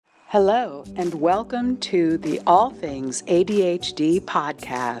Hello, and welcome to the All Things ADHD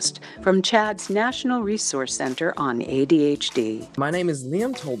podcast from CHADD's National Resource Center on ADHD. My name is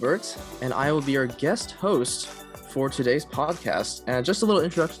Liam Tolbert, and I will be your guest host for today's podcast. And just a little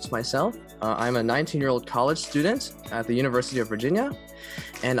introduction to myself. I'm a 19-year-old college student at the University of Virginia,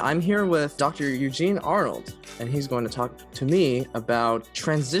 and I'm here with Dr. Eugene Arnold, and he's going to talk to me about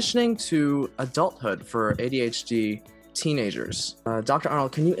transitioning to adulthood for ADHD teenagers. Dr.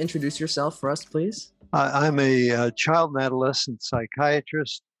 Arnold, can you introduce yourself for us, please? I'm a child and adolescent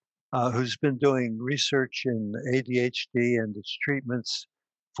psychiatrist who's been doing research in ADHD and its treatments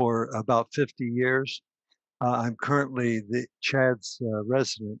for about 50 years. I'm currently the CHADD's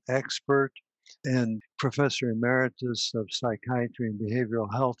resident expert and professor emeritus of psychiatry and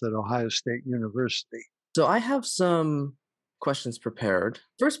behavioral health at Ohio State University. So I have some questions prepared.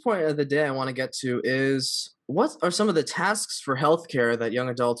 First point of the day I want to get to is, what are some of the tasks for healthcare that young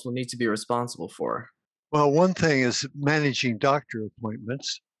adults will need to be responsible for? Well, one thing is managing doctor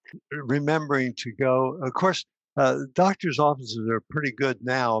appointments, remembering to go. Of course, doctors' offices are pretty good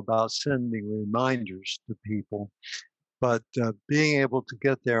now about sending reminders to people, but being able to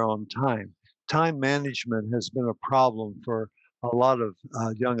get there on time. Time management has been a problem for a lot of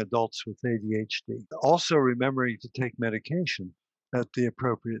young adults with ADHD. Also, remembering to take medication at the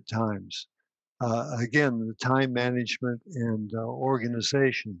appropriate times. Again, the time management and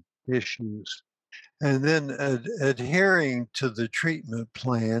organization issues. And then adhering to the treatment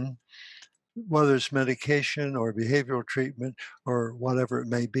plan, whether it's medication or behavioral treatment or whatever it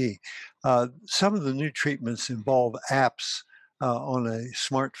may be. Some of the new treatments involve apps on a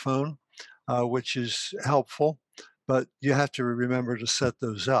smartphone, which is helpful, but you have to remember to set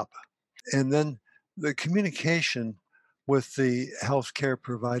those up. And then the communication with the healthcare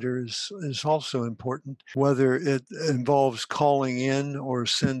providers is also important, whether it involves calling in or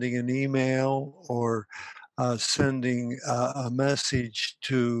sending an email or sending a message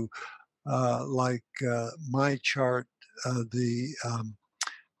to MyChart, the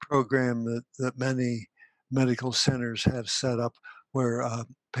program that many medical centers have set up where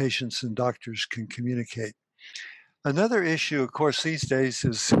patients and doctors can communicate. Another issue, of course, these days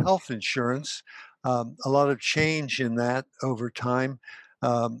is health insurance. A lot of change in that over time,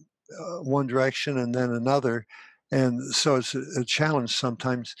 one direction and then another. And so it's a challenge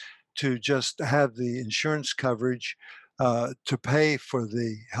sometimes to just have the insurance coverage to pay for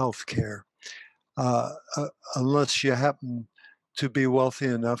the health care, unless you happen to be wealthy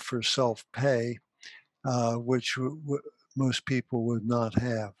enough for self-pay, which most people would not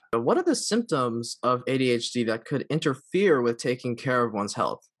have. What are the symptoms of ADHD that could interfere with taking care of one's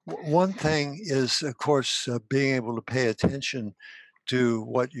health? One thing is, of course, being able to pay attention to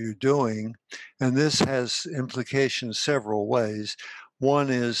what you're doing. And this has implications several ways. One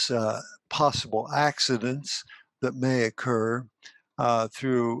is possible accidents that may occur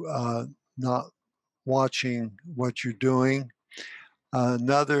through not watching what you're doing.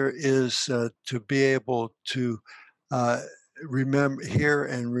 Another is to be able to hear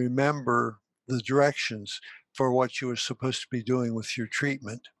and remember the directions for what you were supposed to be doing with your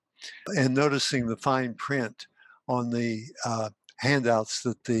treatment, and noticing the fine print on the handouts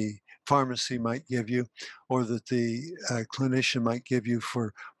that the pharmacy might give you or that the clinician might give you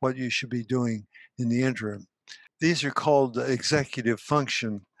for what you should be doing in the interim. These are called executive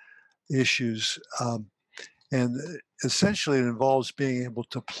function issues. And essentially, it involves being able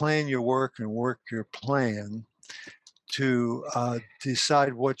to plan your work and work your plan to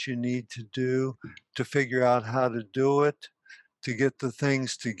decide what you need to do, to figure out how to do it, to get the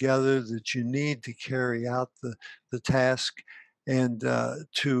things together that you need to carry out the task, and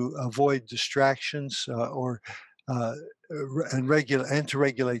to avoid distractions and to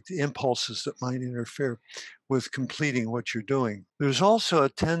regulate the impulses that might interfere with completing what you're doing. There's also a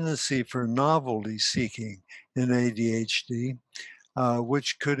tendency for novelty seeking in ADHD,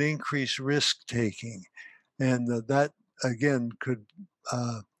 which could increase risk taking. And that, again, could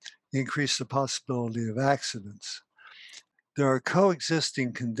increase the possibility of accidents. There are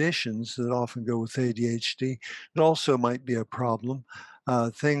coexisting conditions that often go with ADHD that also might be a problem.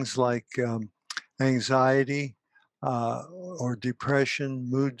 Things like anxiety or depression,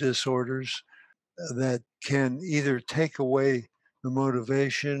 mood disorders that can either take away the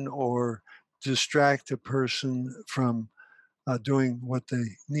motivation or distract a person from doing what they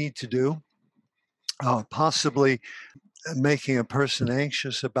need to do, possibly making a person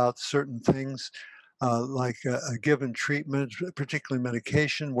anxious about certain things, like a given treatment, particularly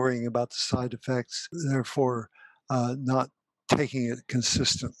medication, worrying about the side effects, therefore not taking it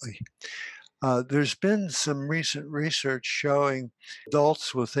consistently. There's been some recent research showing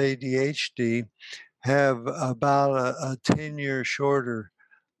adults with ADHD have about a 10-year shorter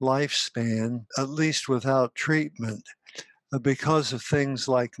lifespan, at least without treatment, because of things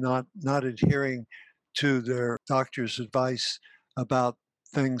like not adhering to their doctor's advice about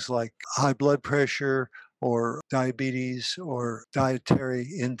things like high blood pressure or diabetes or dietary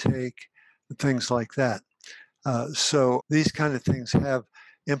intake, things like that. So these kind of things have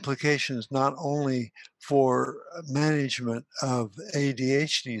implications not only for management of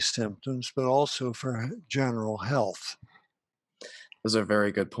ADHD symptoms, but also for general health. Those are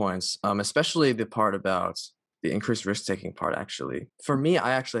very good points, especially the part about the increased risk-taking part, actually. For me,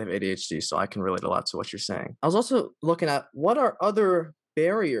 I actually have ADHD, so I can relate a lot to what you're saying. I was also looking at what are other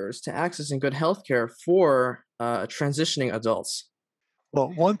barriers to accessing good healthcare for transitioning adults?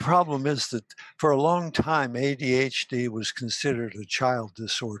 Well, one problem is that for a long time, ADHD was considered a child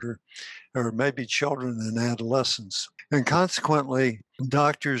disorder, or maybe children and adolescents. And consequently,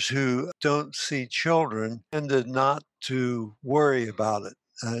 doctors who don't see children tended not to worry about it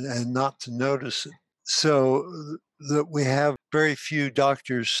and not to notice it. So that we have very few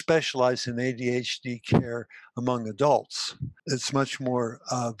doctors specialize in ADHD care among adults. It's much more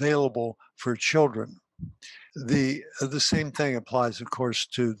available for children. The same thing applies, of course,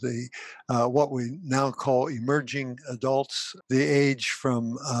 to the what we now call emerging adults, the age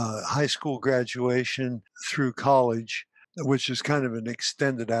from high school graduation through college, which is kind of an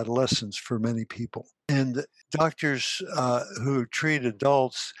extended adolescence for many people. And doctors who treat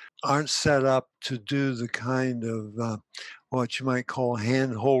adults aren't set up to do the kind of what you might call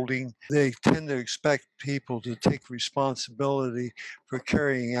hand holding. They tend to expect people to take responsibility for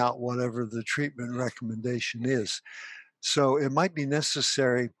carrying out whatever the treatment recommendation is. So it might be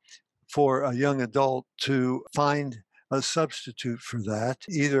necessary for a young adult to find a substitute for that,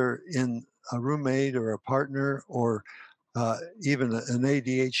 either in a roommate or a partner or even an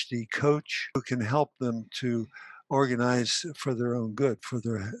ADHD coach who can help them to organize for their own good, for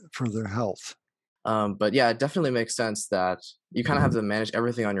their health. But yeah, it definitely makes sense that you kind of have to manage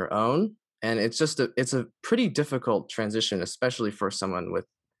everything on your own, and it's a pretty difficult transition, especially for someone with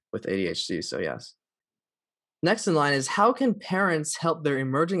ADHD. So yes. Next in line is how can parents help their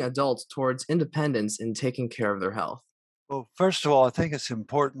emerging adults towards independence in taking care of their health? Well, first of all, I think it's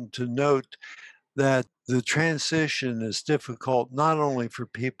important to note that the transition is difficult not only for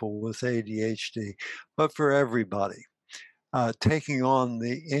people with ADHD, but for everybody. Taking on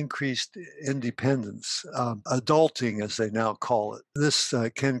the increased independence, adulting, as they now call it. This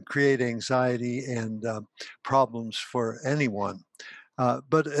can create anxiety and problems for anyone,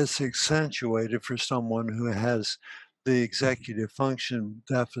 but it's accentuated for someone who has the executive function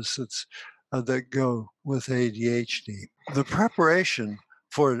deficits that go with ADHD. The preparation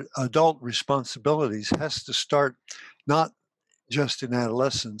for adult responsibilities has to start not just in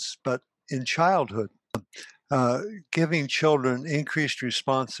adolescence, but in childhood. Uh, Giving children increased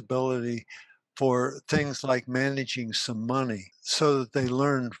responsibility for things like managing some money so that they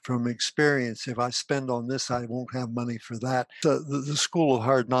learn from experience. If I spend on this, I won't have money for that. The school of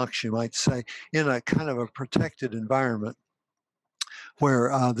hard knocks, you might say, in a kind of a protected environment where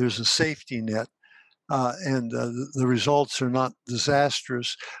there's a safety net and the results are not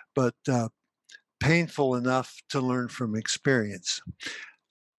disastrous, but painful enough to learn from experience.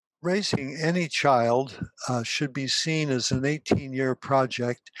 Raising any child should be seen as an 18-year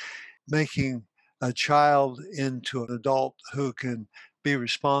project, making a child into an adult who can be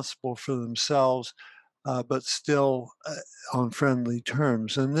responsible for themselves, but still on friendly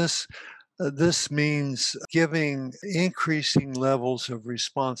terms. And this means giving increasing levels of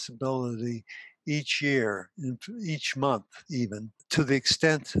responsibility each year, each month, even to the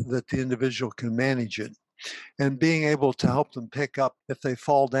extent that the individual can manage it, and being able to help them pick up if they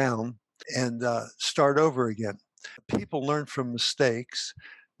fall down and start over again. People learn from mistakes.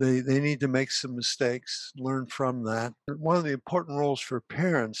 They need to make some mistakes, learn from that. One of the important roles for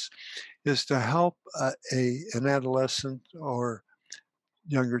parents is to help an adolescent or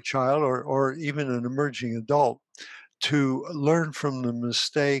younger child or even an emerging adult to learn from the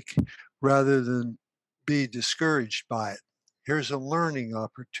mistake rather than be discouraged by it. Here's a learning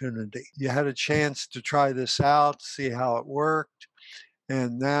opportunity. You had a chance to try this out, see how it worked,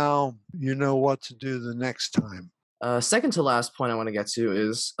 and now you know what to do the next time. Second to last point I want to get to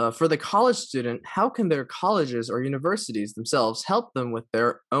is for the college student, how can their colleges or universities themselves help them with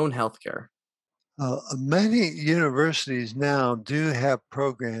their own healthcare? Many universities now do have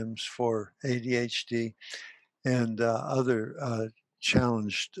programs for ADHD and other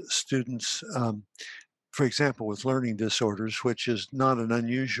challenged students. for example, with learning disorders, which is not an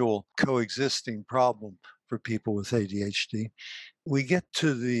unusual coexisting problem for people with ADHD. We get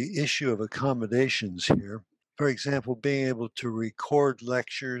to the issue of accommodations here. For example, being able to record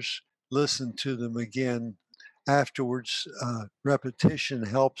lectures, listen to them again afterwards. Repetition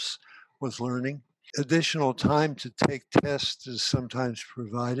helps with learning. Additional time to take tests is sometimes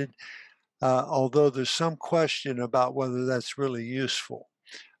provided, although there's some question about whether that's really useful.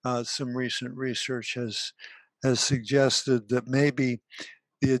 Some recent research has suggested that maybe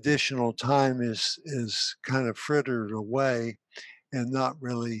the additional time is kind of frittered away and not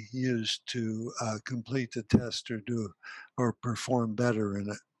really used to complete the test or perform better in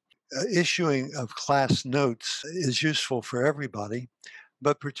it. Issuing of class notes is useful for everybody,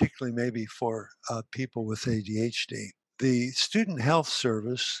 but particularly maybe for people with ADHD. The Student Health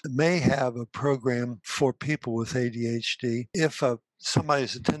Service may have a program for people with ADHD. If somebody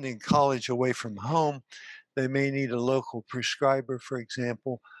is attending college away from home, they may need a local prescriber, for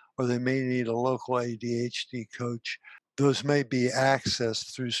example, or they may need a local ADHD coach. Those may be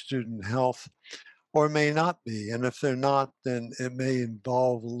accessed through student health or may not be. And if they're not, then it may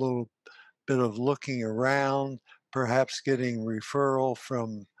involve a little bit of looking around, perhaps getting referral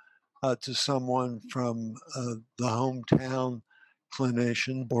to someone from the hometown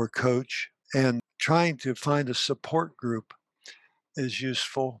clinician or coach, and trying to find a support group is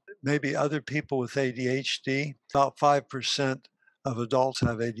useful. Maybe other people with ADHD, about 5% of adults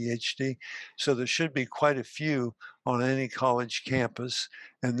have ADHD, so there should be quite a few on any college campus.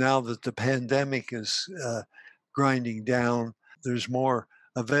 And now that the pandemic is grinding down, there's more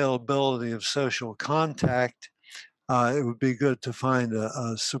availability of social contact. It would be good to find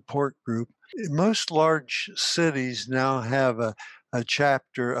a support group. Most large cities now have a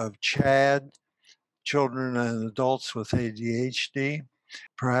chapter of CHADD, Children and Adults with ADHD.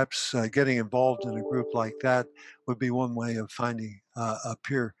 Perhaps getting involved in a group like that would be one way of finding a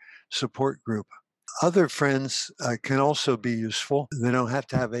peer support group. Other friends can also be useful. They don't have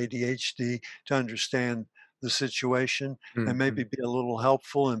to have ADHD to understand the situation and maybe be a little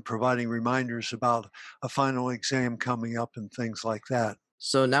helpful in providing reminders about a final exam coming up and things like that.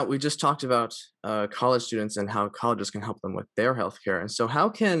 So now we just talked about college students and how colleges can help them with their healthcare. And so how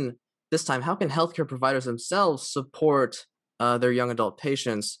can healthcare providers themselves support their young adult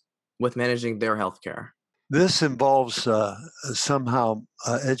patients with managing their healthcare? This involves somehow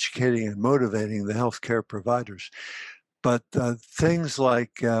educating and motivating the healthcare providers. But things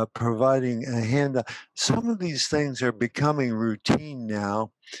like providing a handout, some of these things are becoming routine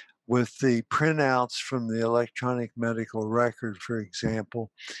now with the printouts from the electronic medical record, for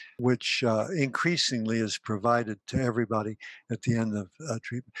example, which increasingly is provided to everybody at the end of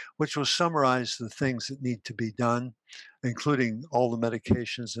treatment, which will summarize the things that need to be done, including all the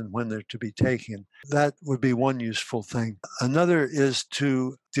medications and when they're to be taken. That would be one useful thing. Another is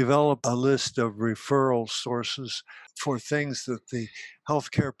to develop a list of referral sources for things that the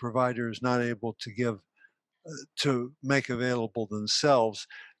healthcare provider is not able to to make available themselves,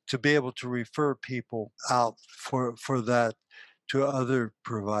 to be able to refer people out for that to other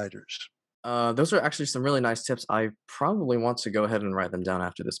providers. Those are actually some really nice tips. I probably want to go ahead and write them down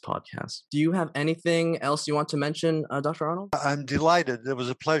after this podcast. Do you have anything else you want to mention, Dr. Arnold? I'm delighted. It was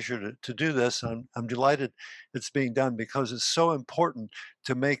a pleasure to do this. I'm delighted it's being done because it's so important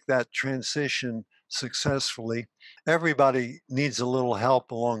to make that transition successfully. Everybody needs a little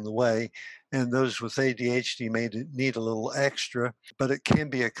help along the way, and those with ADHD may need a little extra, but it can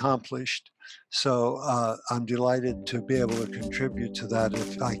be accomplished. So I'm delighted to be able to contribute to that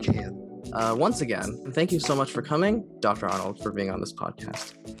if I can. Once again, thank you so much for coming, Dr. Arnold, for being on this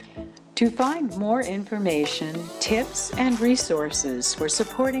podcast. To find more information, tips, and resources for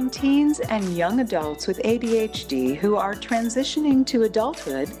supporting teens and young adults with ADHD who are transitioning to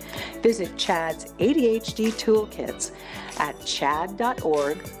adulthood, visit CHADD's ADHD Toolkits at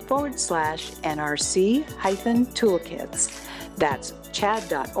chadd.org/NRC-toolkits. That's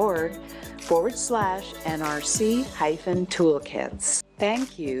chadd.org/NRC-toolkits.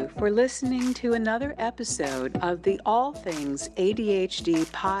 Thank you for listening to another episode of the All Things ADHD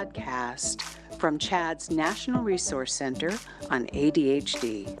podcast from CHADD's National Resource Center on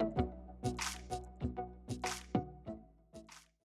ADHD.